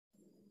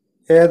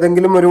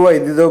ഏതെങ്കിലും ഒരു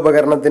വൈദ്യുത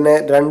ഉപകരണത്തിനെ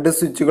രണ്ട്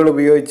സ്വിച്ചുകൾ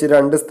ഉപയോഗിച്ച്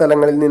രണ്ട്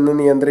സ്ഥലങ്ങളിൽ നിന്ന്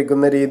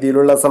നിയന്ത്രിക്കുന്ന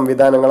രീതിയിലുള്ള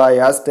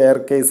സംവിധാനങ്ങളായ സ്റ്റെയർ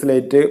കേസ്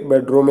ലൈറ്റ്,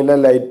 ബെഡ്റൂമിലെ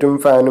ലൈറ്റും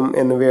ഫാനും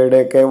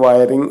എന്നിവയുടെയൊക്കെ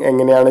വയറിംഗ്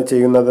എങ്ങനെയാണ്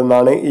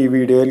ചെയ്യുന്നതെന്നാണ് ഈ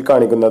വീഡിയോയിൽ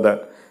കാണിക്കുന്നത്.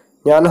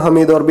 ഞാൻ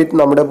ഹമീദ് ഓർബിറ്റ്.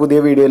 നമ്മുടെ പുതിയ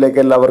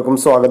വീഡിയോയിലേക്ക് എല്ലാവർക്കും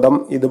സ്വാഗതം.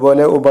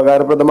 ഇതുപോലെ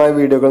ഉപകാരപ്രദമായ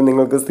വീഡിയോകൾ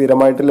നിങ്ങൾക്ക്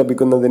സ്ഥിരമായിട്ട്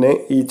ലഭിക്കുന്നതിന്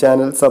ഈ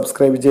ചാനൽ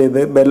സബ്സ്ക്രൈബ്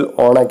ചെയ്ത് ബെൽ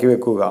ഓണാക്കി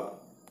വെക്കുക.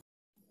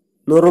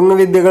 നുറുങ്ങ്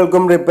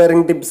വിദ്യകൾക്കും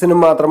റിപ്പയറിംഗ് ടിപ്സിനും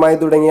മാത്രമായി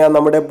തുടങ്ങിയ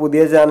നമ്മുടെ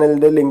പുതിയ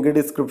ചാനലിന്റെ ലിങ്ക്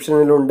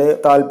ഡിസ്ക്രിപ്ഷനിലുണ്ട്.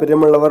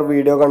 താല്പര്യമുള്ളവർ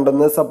വീഡിയോ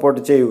കണ്ടൊന്ന്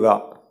സപ്പോർട്ട് ചെയ്യുക.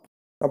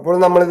 അപ്പോൾ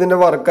നമ്മളിതിന്റെ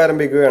വർക്ക്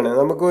ആരംഭിക്കുകയാണ്.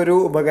 നമുക്ക് ഒരു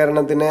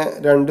ഉപകരണത്തിനെ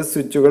രണ്ട്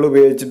സ്വിച്ചുകൾ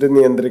ഉപയോഗിച്ചിട്ട്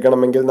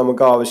നിയന്ത്രിക്കണമെങ്കിൽ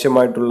നമുക്ക്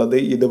ആവശ്യമായിട്ടുള്ളത്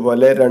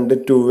ഇതുപോലെ രണ്ട്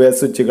 2-വേ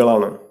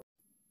സ്വിച്ചുകളാണ്.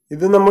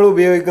 ഇത് നമ്മൾ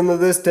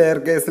ഉപയോഗിക്കുന്നത് സ്റ്റെയർ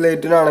കേസ്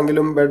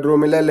ലൈറ്റിനാണെങ്കിലും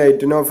ബെഡ്റൂമിലെ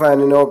ലൈറ്റിനോ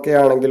ഫാനിനോ ഒക്കെ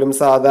ആണെങ്കിലും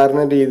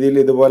സാധാരണ രീതിയിൽ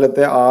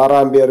ഇതുപോലത്തെ 6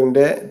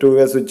 ആംപിയറിന്റെ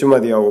 2-വേ സ്വിച്ച്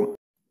മതിയാവും.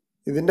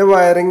 ഇതിന്റെ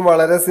വയറിംഗ്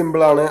വളരെ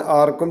സിമ്പിളാണ്,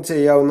 ആർക്കും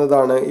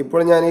ചെയ്യാവുന്നതാണ്.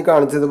 ഇപ്പോൾ ഞാൻ ഈ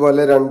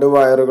കാണിച്ചതുപോലെ രണ്ട്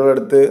വയറുകൾ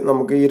എടുത്ത്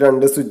നമുക്ക് ഈ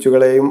രണ്ട്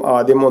സ്വിച്ചുകളെയും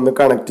ആദ്യം ഒന്ന്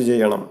കണക്ട്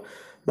ചെയ്യണം.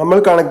 നമ്മൾ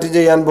കണക്ട്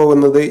ചെയ്യാൻ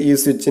പോകുന്നത് ഈ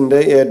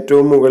സ്വിച്ചിന്റെ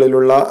ഏറ്റവും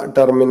മുകളിലുള്ള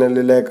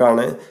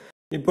ടെർമിനലിലേക്കാണ്.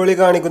 ഇപ്പോൾ ഈ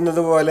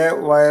കാണിക്കുന്നത് പോലെ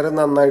വയർ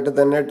നന്നായിട്ട്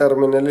തന്നെ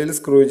ടെർമിനലിൽ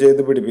സ്ക്രൂ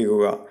ചെയ്ത്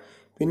പിടിപ്പിക്കുക.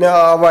 പിന്നെ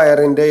ആ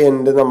വയറിന്റെ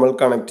എൻഡ് നമ്മൾ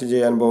കണക്ട്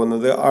ചെയ്യാൻ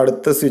പോകുന്നത്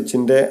അടുത്ത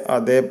സ്വിച്ചിന്റെ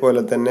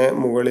അതേപോലെ തന്നെ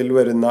മുകളിൽ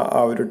വരുന്ന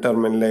ആ ഒരു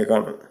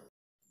ടെർമിനലിലേക്കാണ്.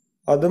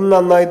 അതും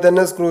നന്നായി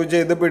തന്നെ സ്ക്രൂ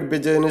ചെയ്ത്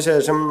പിടിപ്പിച്ചതിന്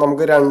ശേഷം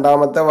നമുക്ക്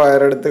രണ്ടാമത്തെ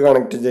വയർ എടുത്ത്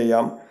കണക്ട്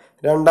ചെയ്യാം.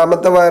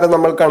 രണ്ടാമത്തെ വയർ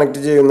നമ്മൾ കണക്ട്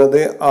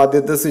ചെയ്യുന്നത്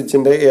ആദ്യത്തെ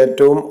സ്വിച്ചിന്റെ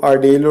ഏറ്റവും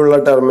അടിയിലുള്ള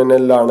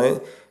ടെർമിനലിലാണ്.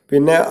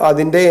 പിന്നെ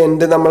അതിന്റെ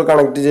എൻഡ് നമ്മൾ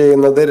കണക്ട്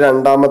ചെയ്യുന്നത്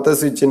രണ്ടാമത്തെ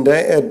സ്വിച്ചിന്റെ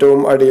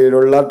ഏറ്റവും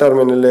അടിയിലുള്ള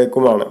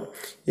ടെർമിനലിലേക്കുമാണ്.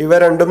 ഇവ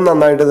രണ്ടും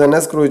നന്നായിട്ട്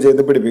തന്നെ സ്ക്രൂ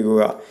ചെയ്ത്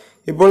പിടിപ്പിക്കുക.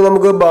 ഇപ്പോൾ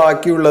നമുക്ക്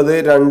ബാക്കിയുള്ളത്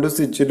രണ്ട്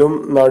സ്വിച്ചിലും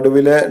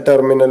നടുവിലെ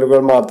ടെർമിനലുകൾ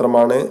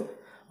മാത്രമാണ്.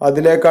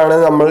 അതിലേക്കാണ്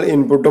നമ്മൾ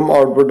ഇൻപുട്ടും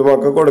ഔട്ട്പുട്ടും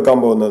ഒക്കെ കൊടുക്കാൻ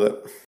പോകുന്നത്.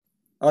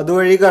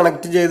 അതുവഴി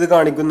കണക്ട് ചെയ്ത്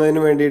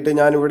കാണിക്കുന്നതിന് വേണ്ടിയിട്ട്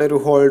ഞാനിവിടെ ഒരു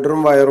ഹോൾഡറും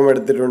വയറും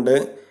എടുത്തിട്ടുണ്ട്.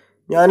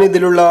 ഞാൻ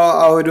ഇതിലുള്ള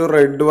ആ ഒരു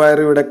റെഡ് വയർ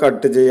ഇവിടെ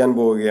കട്ട് ചെയ്യാൻ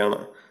പോവുകയാണ്.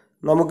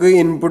 നമുക്ക്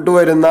ഇൻപുട്ട്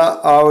വരുന്ന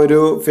ആ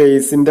ഒരു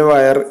ഫേസിന്റെ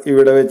വയർ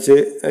ഇവിടെ വെച്ച്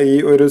ഈ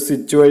ഒരു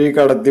സ്വിച്ച് വഴി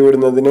കടത്തി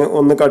വിടുന്നതിന്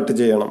ഒന്ന് കട്ട്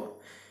ചെയ്യണം.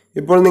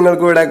 ഇപ്പോൾ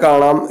നിങ്ങൾക്ക് ഇവിടെ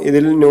കാണാം,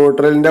 ഇതിൽ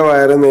ന്യൂട്രലിന്റെ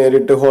വയർ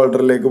നേരിട്ട്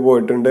ഹോൾഡറിലേക്ക്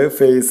പോയിട്ടുണ്ട്.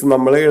 ഫേസ്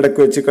നമ്മൾ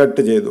ഇടയ്ക്ക് വെച്ച്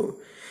കട്ട് ചെയ്തു.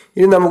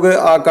 ഇനി നമുക്ക്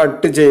ആ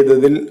കട്ട്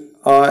ചെയ്തതിൽ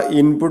ആ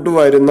ഇൻപുട്ട്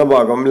വരുന്ന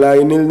ഭാഗം,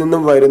 ലൈനിൽ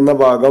നിന്നും വരുന്ന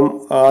ഭാഗം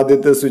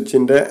ആദ്യത്തെ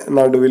സ്വിച്ചിന്റെ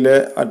നടുവിലെ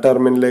ആ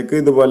ടെർമിനലിലേക്ക്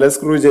ഇതുപോലെ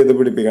സ്ക്രൂ ചെയ്ത്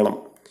പിടിപ്പിക്കണം.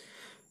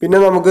 പിന്നെ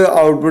നമുക്ക്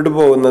ഔട്ട്പുട്ട്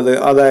പോകുന്നത്,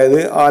 അതായത്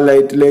ആ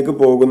ലൈറ്റിലേക്ക്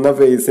പോകുന്ന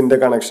ഫേസിന്റെ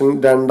കണക്ഷൻ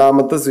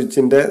രണ്ടാമത്തെ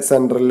സ്വിച്ചിന്റെ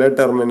സെൻട്രലിലെ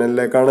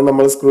ടെർമിനലിലേക്കാണ്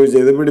നമ്മൾ സ്ക്രൂ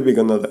ചെയ്ത്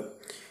പിടിപ്പിക്കുന്നത്.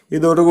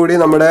 ഇതോടുകൂടി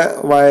നമ്മുടെ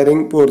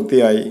വയറിംഗ്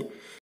പൂർത്തിയായി.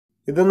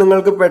 ഇത്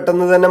നിങ്ങൾക്ക്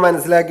പെട്ടെന്ന് തന്നെ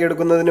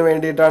മനസ്സിലാക്കിയെടുക്കുന്നതിന്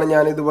വേണ്ടിയിട്ടാണ്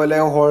ഞാൻ ഇതുപോലെ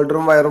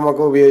ഹോൾഡറും വയറും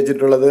ഒക്കെ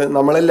ഉപയോഗിച്ചിട്ടുള്ളത്.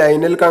 നമ്മൾ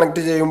ലൈനിൽ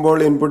കണക്ട് ചെയ്യുമ്പോൾ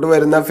ഇൻപുട്ട്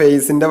വരുന്ന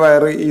ഫേസിന്റെ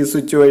വയർ ഈ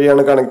സ്വിച്ച്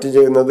വഴിയാണ് കണക്ട്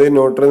ചെയ്യുന്നത്.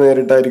 ന്യൂട്രൽ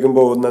നേരിട്ടായിരിക്കും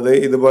പോകുന്നത്.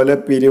 ഇതുപോലെ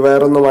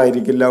പിരിവയറൊന്നും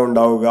ആയിരിക്കില്ല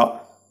ഉണ്ടാവുക.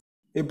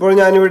 ഇപ്പോൾ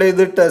ഞാനിവിടെ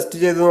ഇത് ടെസ്റ്റ്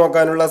ചെയ്ത്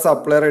നോക്കാനുള്ള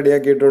സപ്ലൈ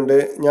റെഡിയാക്കിയിട്ടുണ്ട്.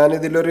 ഞാൻ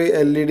ഇതിലൊരു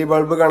LED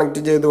ബൾബ്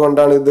കണക്ട്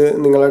ചെയ്തുകൊണ്ടാണ് ഇത്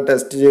നിങ്ങളെ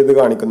ടെസ്റ്റ് ചെയ്ത്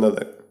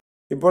കാണിക്കുന്നത്.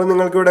 ഇപ്പോൾ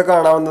നിങ്ങൾക്ക് ഇവിടെ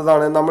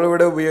കാണാവുന്നതാണ്,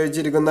 നമ്മളിവിടെ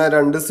ഉപയോഗിച്ചിരിക്കുന്ന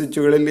രണ്ട്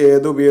സ്വിച്ചുകളിൽ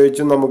ഏത്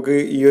ഉപയോഗിച്ചും നമുക്ക്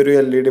ഈ ഒരു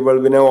LED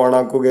ബൾബിനെ ഓൺ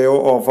ആക്കുകയോ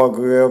ഓഫ്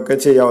ആക്കുകയോ ഒക്കെ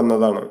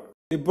ചെയ്യാവുന്നതാണ്.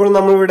 ഇപ്പോൾ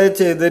നമ്മളിവിടെ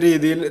ചെയ്ത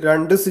രീതിയിൽ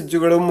രണ്ട്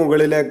സ്വിച്ചുകളും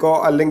മുകളിലേക്കോ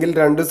അല്ലെങ്കിൽ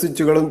രണ്ട്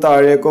സ്വിച്ചുകളും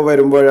താഴേക്കോ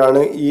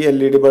വരുമ്പോഴാണ് ഈ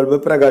LED ബൾബ്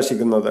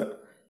പ്രകാശിക്കുന്നത്.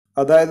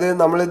 അതായത്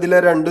നമ്മൾ ഇതിലെ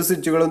രണ്ട്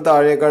സ്വിച്ചുകളും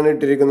താഴേക്കാണ്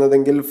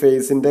ഇട്ടിരിക്കുന്നതെങ്കിൽ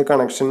ഫേസിന്റെ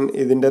കണക്ഷൻ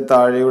ഇതിന്റെ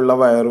താഴെയുള്ള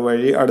വയർ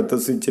വഴി അടുത്ത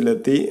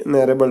സ്വിച്ചിലെത്തി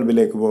നേരെ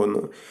ബൾബിലേക്ക്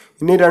പോകുന്നു.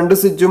 ഇനി രണ്ട്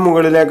സ്വിച്ചും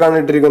മുകളിലേക്കാണ്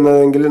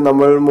ഇട്ടിരിക്കുന്നതെങ്കിൽ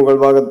നമ്മൾ മുകൾ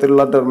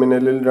ഭാഗത്തുള്ള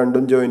ടെർമിനലിൽ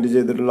രണ്ടും ജോയിന്റ്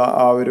ചെയ്തിട്ടുള്ള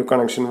ആ ഒരു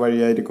കണക്ഷൻ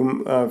വഴിയായിരിക്കും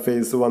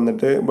ഫേസ്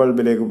വന്നിട്ട്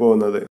ബൾബിലേക്ക്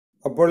പോകുന്നത്.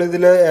 അപ്പോൾ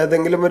ഇതിൽ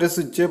ഏതെങ്കിലും ഒരു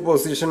സ്വിച്ച്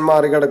പൊസിഷൻ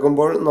മാറി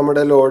കിടക്കുമ്പോൾ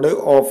നമ്മുടെ ലോഡ്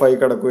ഓഫായി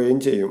കിടക്കുകയും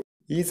ചെയ്യും.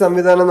 ഈ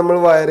സംവിധാനം നമ്മൾ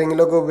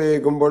വയറിങ്ങിലൊക്കെ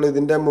ഉപയോഗിക്കുമ്പോൾ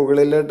ഇതിന്റെ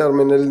മുകളിലെ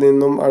ടെർമിനലിൽ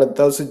നിന്നും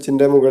അടുത്ത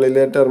സ്വിച്ചിന്റെ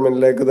മുകളിലെ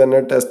ടെർമിനലിലേക്ക് തന്നെ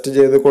ടെസ്റ്റ്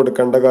ചെയ്ത്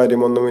കൊടുക്കേണ്ട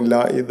കാര്യമൊന്നുമില്ല.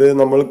 ഇത്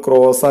നമ്മൾ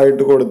ക്രോസ്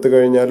ആയിട്ട് കൊടുത്തു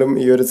കഴിഞ്ഞാലും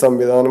ഈ ഒരു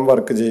സംവിധാനം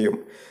വർക്ക് ചെയ്യും.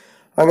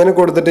 അങ്ങനെ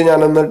കൊടുത്തിട്ട്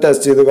ഞാനൊന്ന്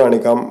ടെസ്റ്റ് ചെയ്ത്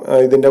കാണിക്കാം.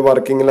 ഇതിന്റെ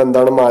വർക്കിങ്ങിൽ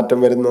എന്താണ് മാറ്റം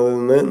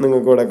വരുന്നതെന്ന്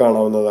നിങ്ങൾക്ക് ഇവിടെ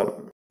കാണാവുന്നതാണ്.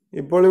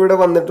 ഇപ്പോൾ ഇവിടെ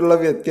വന്നിട്ടുള്ള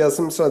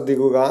വ്യത്യാസം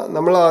ശ്രദ്ധിക്കുക.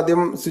 നമ്മൾ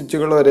ആദ്യം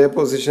സ്വിച്ചുകൾ ഒരേ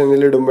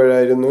പൊസിഷനിൽ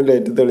ഇടുമ്പോഴായിരുന്നു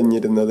ലൈറ്റ്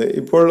തെളിഞ്ഞിരുന്നത്.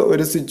 ഇപ്പോൾ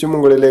ഒരു സ്വിച്ച്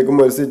മുകളിലേക്കും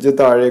ഒരു സ്വിച്ച്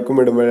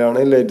താഴേക്കും ഇടുമ്പോഴാണ്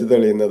ലൈറ്റ്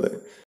തെളിയുന്നത്.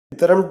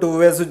 ഇത്തരം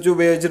 2-വേ സ്വിച്ച്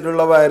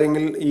ഉപയോഗിച്ചിട്ടുള്ള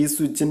വയറിങ്ങിൽ ഈ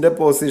സ്വിച്ചിന്റെ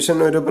പൊസിഷൻ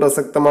ഒരു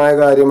പ്രസക്തമായ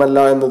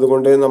കാര്യമല്ല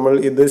എന്നതുകൊണ്ട് നമ്മൾ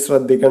ഇത്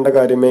ശ്രദ്ധിക്കേണ്ട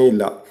കാര്യമേ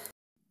ഇല്ല.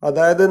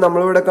 അതായത്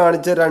നമ്മളിവിടെ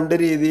കാണിച്ച രണ്ട്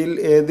രീതിയിൽ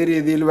ഏത്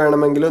രീതിയിൽ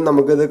വേണമെങ്കിലും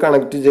നമുക്കിത്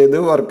കണക്ട് ചെയ്ത്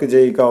വർക്ക്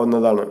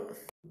ചെയ്യിക്കാവുന്നതാണ്.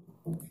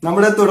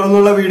 നമ്മുടെ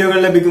തുടർന്നുള്ള വീഡിയോകൾ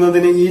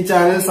ലഭിക്കുന്നതിന് ഈ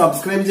ചാനൽ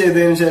സബ്സ്ക്രൈബ്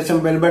ചെയ്തതിനു ശേഷം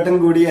ബെൽ ബട്ടൺ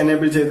കൂടി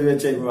എനേബിൾ ചെയ്ത്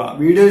വെച്ചേക്കുക.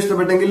 വീഡിയോ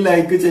ഇഷ്ടപ്പെട്ടെങ്കിൽ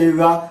ലൈക്ക്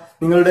ചെയ്യുക.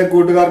 നിങ്ങളുടെ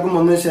കൂട്ടുകാർക്കും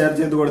ഒന്ന് ഷെയർ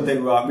ചെയ്ത്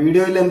കൊടുത്തേക്കുക.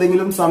 വീഡിയോയിൽ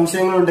എന്തെങ്കിലും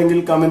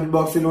സംശയങ്ങളുണ്ടെങ്കിൽ കമന്റ്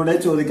ബോക്സിലൂടെ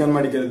ചോദിക്കാൻ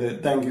മടിക്കരുത്.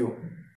 താങ്ക്